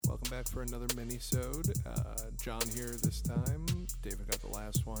back for another mini-sode. John here this time. David got the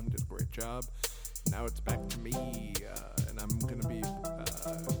last one, did a great job. Now it's back to me, and I'm going to be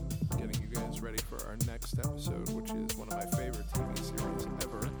getting you guys ready for our next episode, which is one of my favorite TV series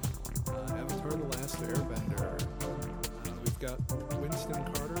ever, Avatar: The Last Airbender. We've got Winston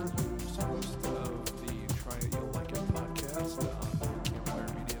Carter, who's host of the Try It You'll Like It podcast on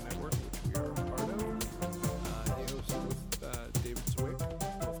Campfire Media Network, which we are a part of. He hosts with David Zwick,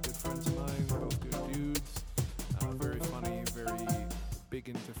 both good friends of mine, both good dudes, very funny, very big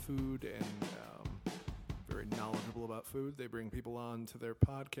into food, and very knowledgeable about food. They bring people on to their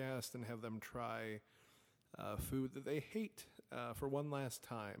podcast and have them try food that they hate for one last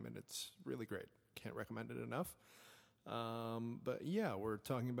time, and it's really great. Can't recommend it enough. But yeah, we're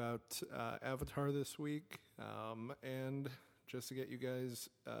talking about Avatar this week, and just to get you guys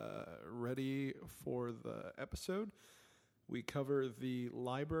ready for the episode, we cover the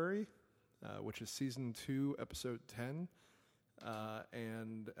library, which is season 2, episode 10.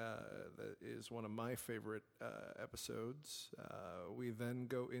 And that is one of my favorite episodes. We then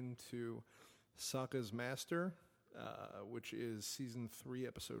go into Sokka's Master, which is season 3,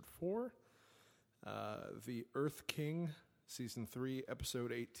 episode 4. The Earth King, season 3,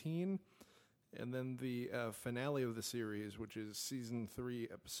 episode 18. And then the finale of the series, which is season 3,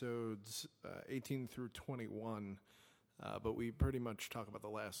 episodes 18 through 21. But we pretty much talk about the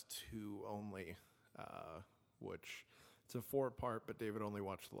last 2 only, which... It's a 4-part, but David only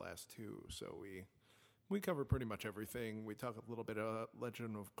watched the last 2, so we cover pretty much everything. We talk a little bit about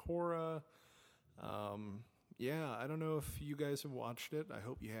Legend of Korra. Yeah, I don't know if you guys have watched it. I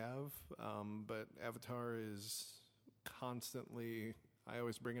hope you have. But Avatar is constantly, I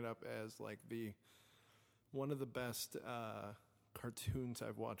always bring it up as like one of the best cartoons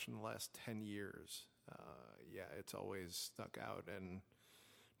I've watched in the last 10 years. Yeah, it's always stuck out and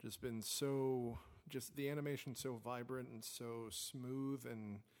just been just the animation so vibrant and so smooth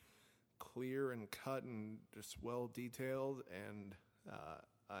and clear and cut and just well detailed. And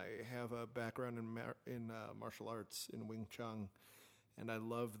I have a background in martial arts in Wing Chun, and I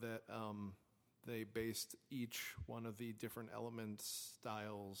love that they based each one of the different elements,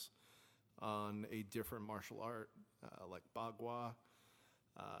 styles, on a different martial art, like Bagua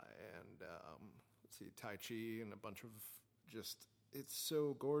and let's see, Tai Chi, and a bunch of just... It's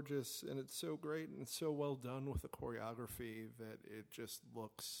so gorgeous, and it's so great, and it's so well done with the choreography that it just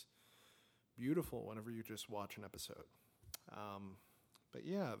looks beautiful whenever you just watch an episode. But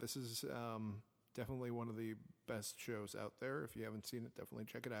yeah, this is definitely one of the best shows out there. If you haven't seen it, definitely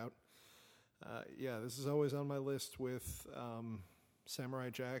check it out. Yeah, this is always on my list with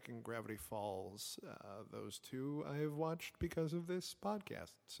Samurai Jack and Gravity Falls. Those 2 I have watched because of this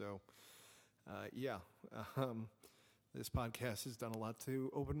podcast. So, yeah. This podcast has done a lot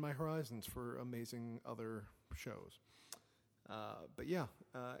to open my horizons for amazing other shows. But yeah,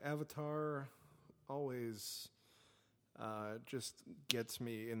 Avatar always just gets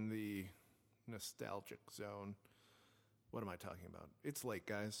me in the nostalgic zone. What am I talking about? It's late,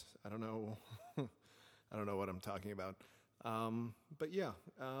 guys. I don't know. I don't know what I'm talking about. But yeah,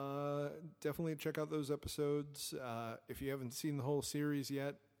 definitely check out those episodes. If you haven't seen the whole series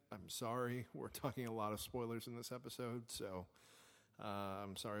yet, I'm sorry. We're talking a lot of spoilers in this episode, so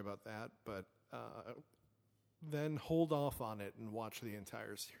I'm sorry about that. But then hold off on it and watch the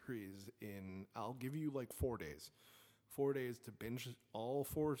entire series I'll give you like 4 days. 4 days to binge all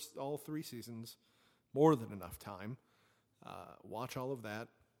 3 seasons. More than enough time. Watch all of that,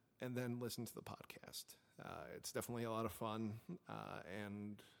 and then listen to the podcast. It's definitely a lot of fun,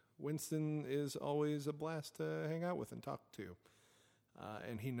 and Winston is always a blast to hang out with and talk to.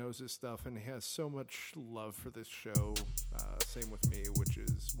 And he knows his stuff, and he has so much love for this show. Same with me, which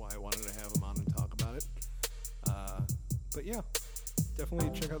is why I wanted to have him on and talk about it. But yeah,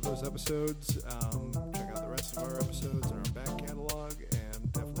 definitely check out those episodes. Check out the rest of our episodes in our back catalog,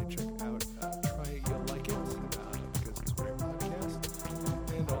 and definitely check out Try It You'll Like It, because it's a great podcast,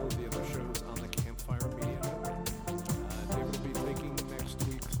 and all of the other shows on the Campfire Media Network. David will be taking next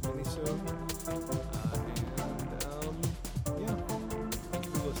week's minisode.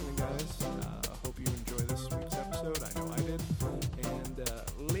 Listening, guys. Hope you enjoy this week's episode. I know I did.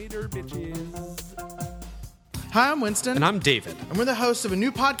 And later, bitches. Hi, I'm Winston. And I'm David. And we're the hosts of a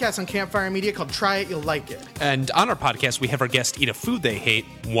new podcast on Campfire Media called Try It You'll Like It. And on our podcast, we have our guests eat a food they hate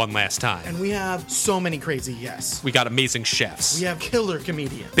one last time. And we have so many crazy guests. We got amazing chefs. We have killer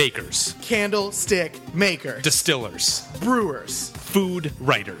comedians. Bakers. Candlestick makers. Distillers. Brewers. Food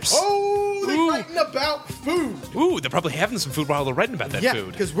writers. Oh! Ooh, they're writing about food. Ooh, they're probably having some food while they're writing about that Yeah,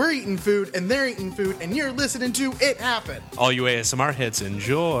 food. because we're eating food and they're eating food and you're listening to It Happen. All you ASMR hits,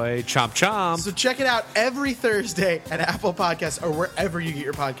 enjoy. Chomp chomp. So check it out every Thursday at Apple Podcasts or wherever you get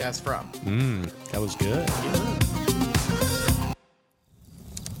your podcasts from. That was good.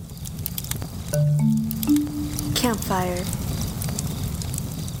 Campfire.